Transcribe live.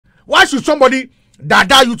Why should somebody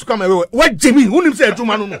that you to come away? What Jimmy? Who names say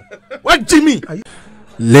no? What Jimmy?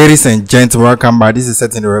 Ladies and gentlemen, welcome back. This is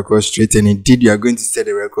Setting the Record Straight, and indeed, you are going to set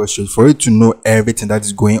the record straight for you to know everything that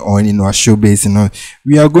is going on in our showbiz.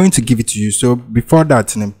 We are going to give it to you. So before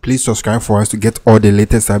that, please subscribe for us to get all the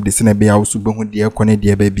latest updates in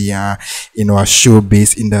our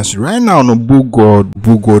showbiz industry. Right now,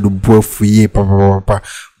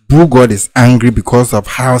 FOOOL is angry because of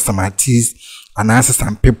how some artists and also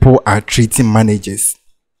some people are treating managers.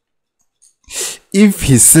 If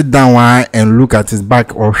he sit down and look at his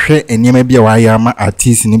back or share any maybe a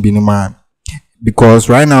artist in Binuma, because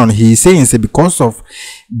right now he is saying because of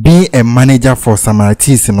being a manager for some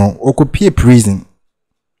artists, occupy prison.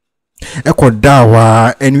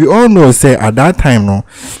 And we all know say at that time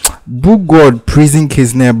FOOOL prison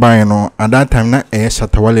case nearby at that time na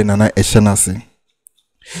Shatawale na Eshenase.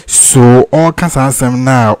 So all kinds of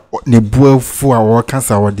now the boy for all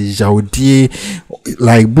kinds of the Jaudi,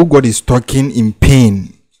 like FOOOL is talking in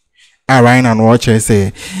pain. Right and watch I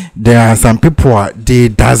say there are some people they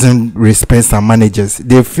doesn't respect some managers.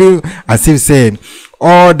 They feel as if saying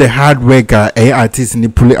all the hard work artists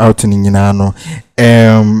need pull it out in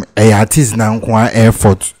artist now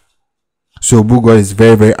effort. So FOOOL is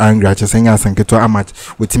very angry. I just saying as and get much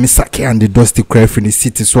with me Sake and the dusty craft in the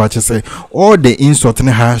city. So I just say all the insult in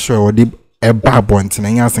the hash or the bad point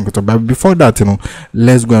and but before that,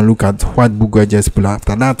 let's go and look at what FOOOL just pulled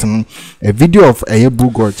after that. A video of a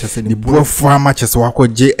FOOOL just saying the boy for matches wako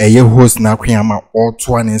J a host na kuyama all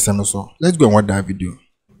 20 and so. Let's go and watch that video.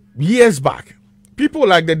 Years back, people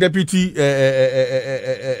like the deputy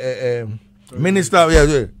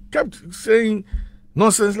minister kept saying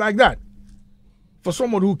nonsense like that. For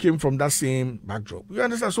someone who came from that same backdrop, you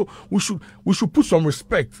understand? So we should put some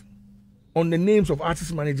respect on the names of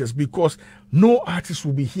artist managers, because no artist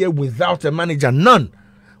will be here without a manager. None.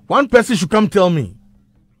 One person should come tell me.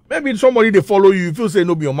 Maybe somebody they follow you, if you say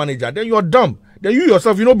no be your manager, then you're dumb. Then you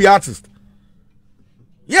yourself, you know, be artist.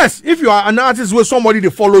 Yes, if you are an artist where somebody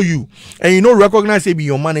they follow you and you don't recognize they be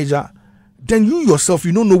your manager, then you yourself,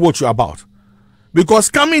 you don't know what you're about. Because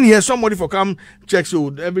coming here, somebody for come check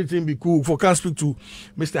so everything be cool, for come speak to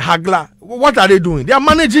Mr. Hagler. What are they doing? They are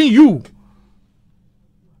managing you.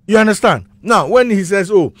 You understand? Now, when he says,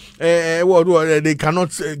 they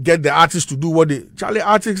cannot get the artists to do what they... Charlie,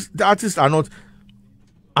 the artists are not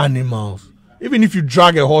animals. Even if you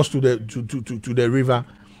drag a horse to the river,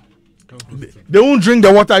 they won't drink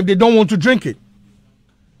the water if they don't want to drink it.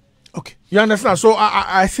 Okay. You understand? So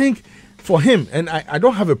I think... for him, and I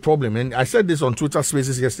don't have a problem, and I said this on Twitter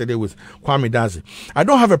Spaces yesterday with Kwame Dazi, I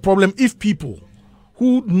don't have a problem if people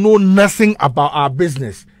who know nothing about our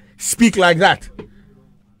business speak like that,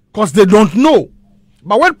 because they don't know.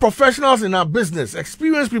 But when professionals in our business,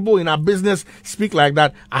 experienced people in our business speak like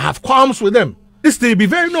that, I have qualms with them. This thing be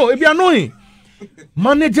it'll be annoying.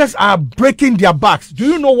 Managers are breaking their backs. Do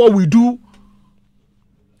you know what we do?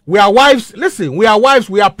 We are wives. Listen, we are wives.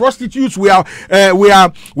 We are prostitutes. We are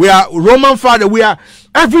Roman father. We are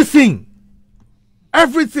everything.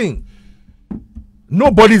 Everything.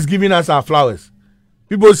 Nobody's giving us our flowers.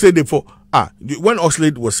 People say when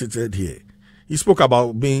Oxlade was seated here, he spoke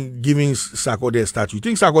about giving Sarkodie a statue. You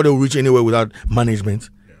think Sarkodie will reach anywhere without management?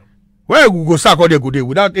 Yeah. Where will go Sarkodie go there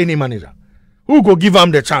without any manager? Who will give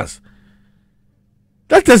him the chance?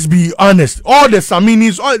 Let us be honest. All the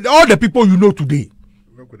Saminis, all the people you know today.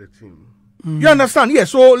 With a team. You understand? Yeah,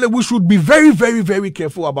 so we should be very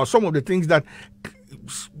careful about some of the things that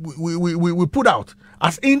we put out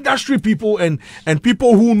as industry people and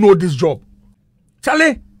people who know this job.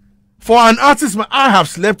 Charlie, for an artist, I have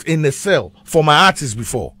slept in a cell for my artist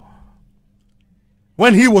before,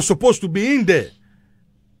 when he was supposed to be in there.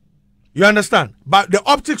 You understand? But the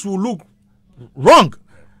optics will look wrong.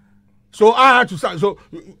 So I had to start. So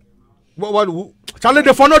what Charlie,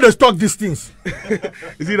 they follow the stock these things.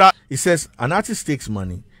 You see that? He says an artist takes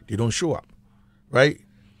money, they don't show up, right?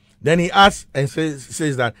 Then he asks and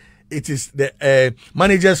says that it is the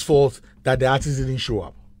manager's fault that the artist didn't show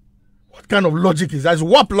up. What kind of logic is that? It's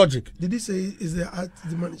WAP logic. Did he say is the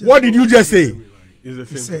manager? What did you just say? He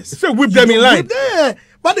said whip them in line.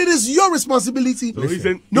 But it is your responsibility. So is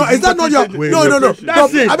that not your? No.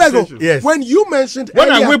 That's it. I beg you. Yes. When you mentioned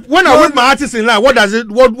when I whip my artist in line, what does it?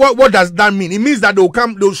 What does that mean? It means that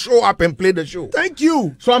they'll show up and play the show. Thank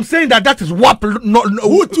you. So I'm saying that is WAP.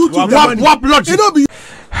 WAP logic.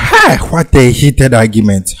 What a heated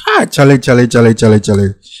argument. Charlie.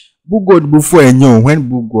 FOOOL before I know when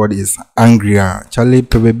FOOOL is angry. Charlie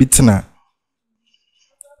Pebebitna.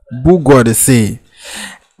 FOOOL say.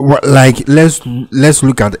 Like let's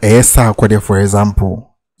look at Sarkodie for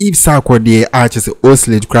example. if Sarkodie arches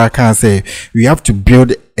oscillate crack can say we have to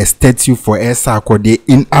build a statue for Sarkodie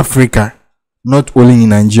in Africa, not only in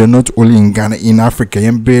Nigeria, not only in Ghana, in Africa,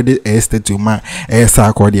 and build a statue ma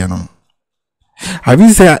Sarkodie no. Have you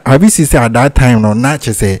seen at that time no not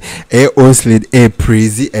just say oscillate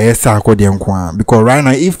praise Sarkodie because right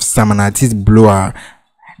now if some artists blow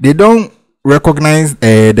they don't recognize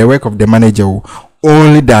the work of the manager,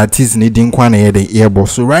 only the artist needing the earball.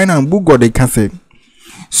 So right now FOOL they can say.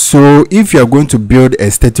 So if you are going to build a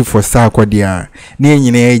statue for Sarkodie,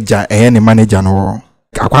 any manager no,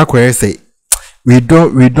 say we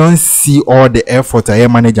don't see all the effort a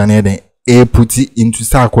manager put it into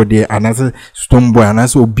Sarkodie and as a stone boy and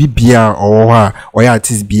as a BBR or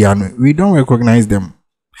artist BR. We don't recognize them.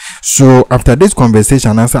 So after this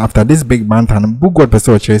conversation, after this big banter, FOOL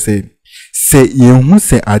person say you who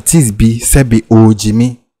say artist be say be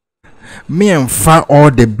Jimmy. Me and far all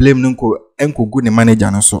the blame nunko good the manager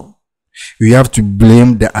and so. We have to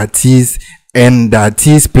blame the artist and the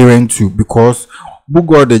artist parent too because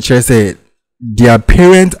FOOL the chair said their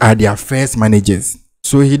parents are their first managers.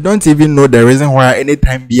 So he don't even know the reason why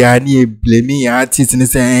anytime be any blaming artist and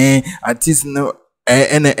say artist no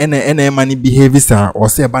any money behaviors or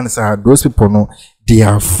say about those people no they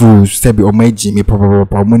are fools. Say be my Jimmy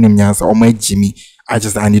papa my Jimmy. I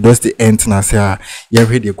just and it does the end and I say you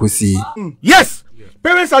ready to see. Yes,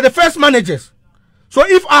 parents are the first managers. So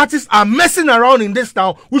if artists are messing around in this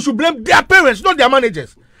town, we should blame their parents, not their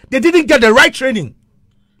managers. They didn't get the right training.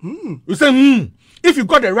 You say, if you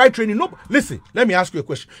got the right training, no. Listen, let me ask you a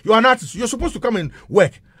question. You're an artist. You're supposed to come and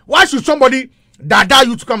work. Why should somebody dada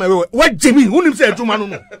you to come and work? Where Jimmy? Who names say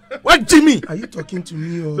no? Where Jimmy? Are you talking to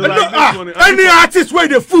me or? Any artist where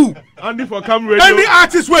they fool. Andy for come radio. Any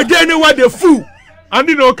artist where they anywhere they fool.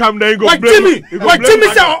 Andy no come there. Go blame Jimmy. Why Jimmy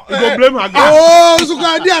say? Go blame her. Oh, so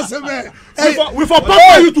good idea, man. We for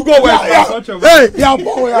papa you to go work. Hey, yeah.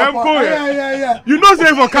 You know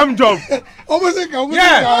say for come job. Yeah.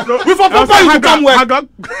 We for papa you to come work.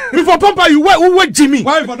 We for papa you where Jimmy?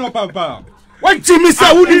 Why for not papa? Why Jimmy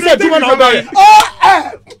say who did say Jimmy now there?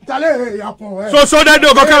 So that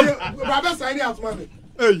don't go come. Baba sign out man.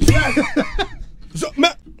 So no.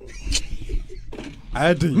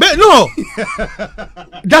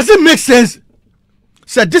 Does it make sense?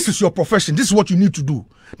 Say this is your profession. This is what you need to do.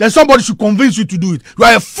 Then somebody should convince you to do it. You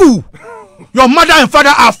are a fool. Your mother and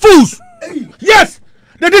father are fools. Yes,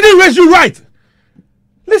 they didn't raise you right.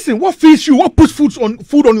 Listen, what feeds you? What puts food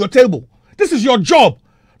on your table? This is your job.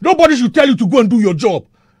 Nobody should tell you to go and do your job.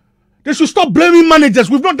 They should stop blaming managers.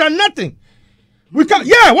 We've not done nothing. We can.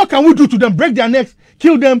 Yeah, what can we do to them? Break their necks,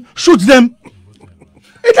 kill them, shoot them.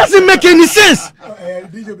 It doesn't make any sense.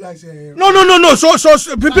 DJ Black say, no. So okay,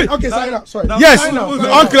 sign up. Sorry. Yes,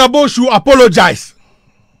 Uncle Abo should apologize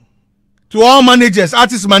to all managers,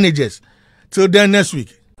 artist managers, till then next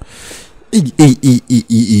week.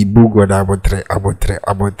 FOOL abotre.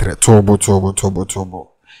 Tobo.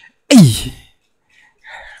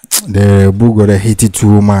 The FOOL hate it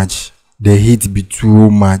too much. The hate be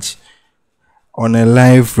too much. On a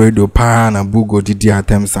live radio, Paɪn and FOOL did the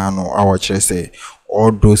attempts and our church say. All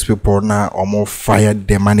those people now are more fired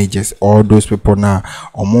the managers. All those people now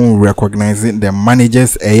are more recognizing the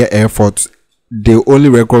managers' efforts. They only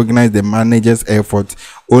recognize the managers' effort.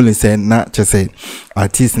 Only say not just say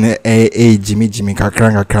artist Jimmy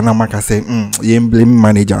kakranga maka say you blame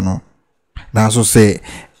manager no. Now so say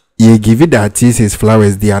you give it the artist his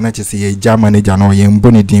flowers. They are not just say you jam manager no. You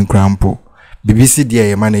mboni din crampo. BBC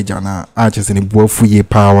dia manager na artists in bofu ye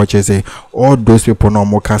power say all those people no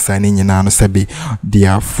more can sign in na no sabi they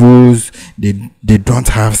are fools. They don't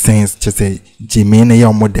have sense. Just say Jimmy na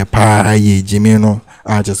ya mo de pa ye Jimmy no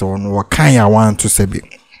artists on what kind I want to say be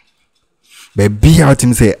be out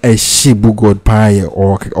him say a FOOL pie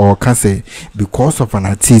or can say because of an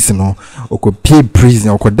artist no or could pay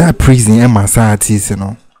prison or could die prison and my artist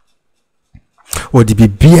no or the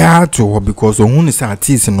be out to because on is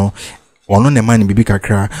artist no ono ne man bibi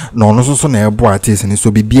kakra na ono so na ebo artist ni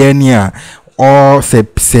so bibia ni a o se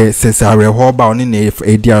areho ba oni na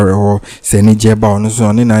edi areho se ni je ba ono so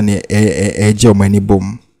oni na ne eje o mani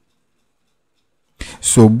bom.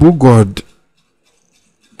 So FOOL,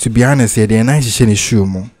 to be honest, they are nice shiny shoe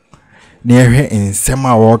mo near here in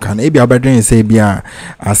sema work and ebi abadren say bia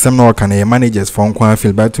asem na work and managers for kwa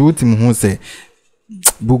feel but to him who say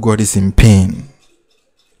FOOL is in pain.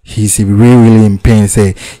 He's really in pain.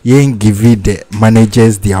 Say, you ain't give it the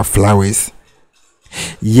managers their flowers.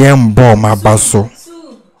 Yem bomb abaso.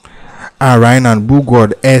 Ryan and FOOL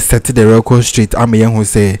set the record straight. I'm young who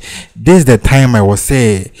say, this is the time I was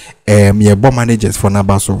say, yeah, bomb managers for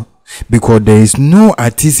Nabaso. Because there is no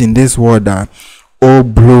artist in this world that or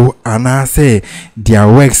blow and I say their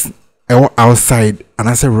works outside and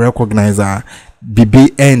I say recognizer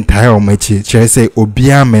BB entire mechi say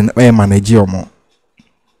obia men manage omo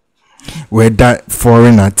whether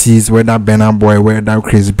foreign artists, whether Burna Boy, whether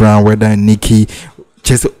Chris Brown, whether Nicki,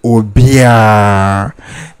 just obia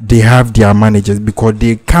they have their managers because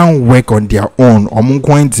they can't work on their own.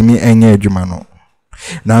 Going to me any jumano.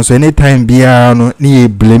 Now so anytime bia no ni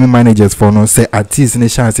blame managers for no say artists in the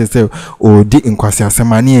chance say oh di inkwasi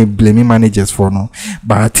asema ni blame managers for no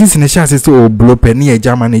but artists in the chance say oh blow penny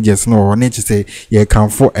eja managers no na say ye can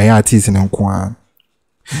for artists in nkwa.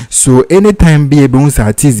 So anytime be able to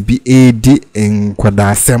artists be AD in kwada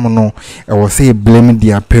asem no I will say blame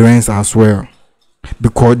their parents as well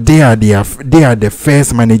because they are the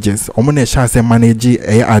first managers. Omone chance manage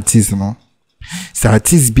artists no. So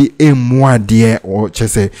artists be a more dear or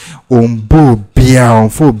just say bo bia on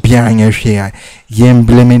for bia here yen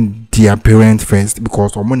blaming their parents first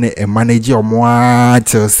because omone a manager or more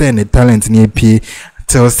till send a talent near p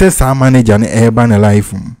till say some manager and urban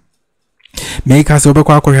life make us over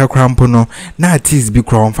crampo no na artists be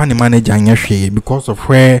crown funny manager and your because of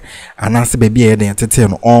where and as baby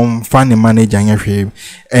entertain on funny manager and your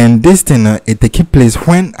and this thing it take place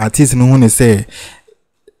when artists no one say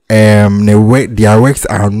their works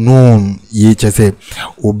are known. Ye just say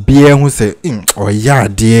obia who say or yeah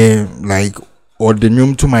dear like or the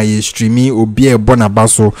name to my streamy obia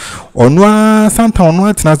bonabaso or no santa or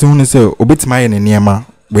no tina who say obit my in niema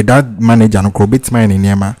with that manager and obit my in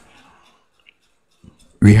niema.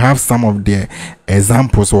 We have some of the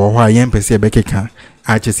examples or why yen per se bekeka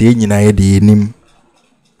actually say nyina de nim.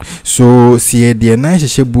 So see the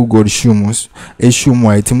nice FOOL shumus a shum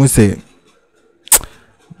white say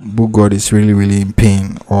FOOL is really in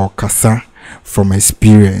pain or kasa from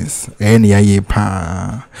experience.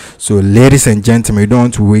 So ladies and gentlemen, you don't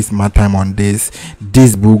want to waste my time on this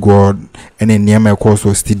FOOL and then near my course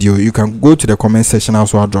or studio. You can go to the comment section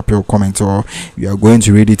also. I'll drop your comment or we are going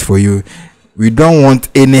to read it for you. We don't want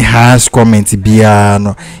any harsh comment bia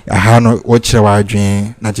no watch our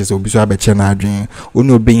dream not just obiso abechena dream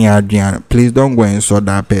uno being a dream. Please don't go and insult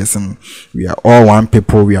that person. We are all one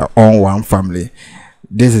people, we are all one family.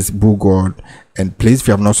 This is FOOL, and please if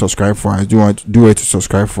you have not subscribed for us, do it to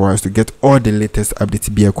subscribe for us to get all the latest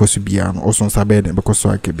updates be and also on Sabed because so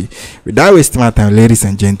I can be. Without wasting my time, ladies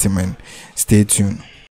and gentlemen, stay tuned.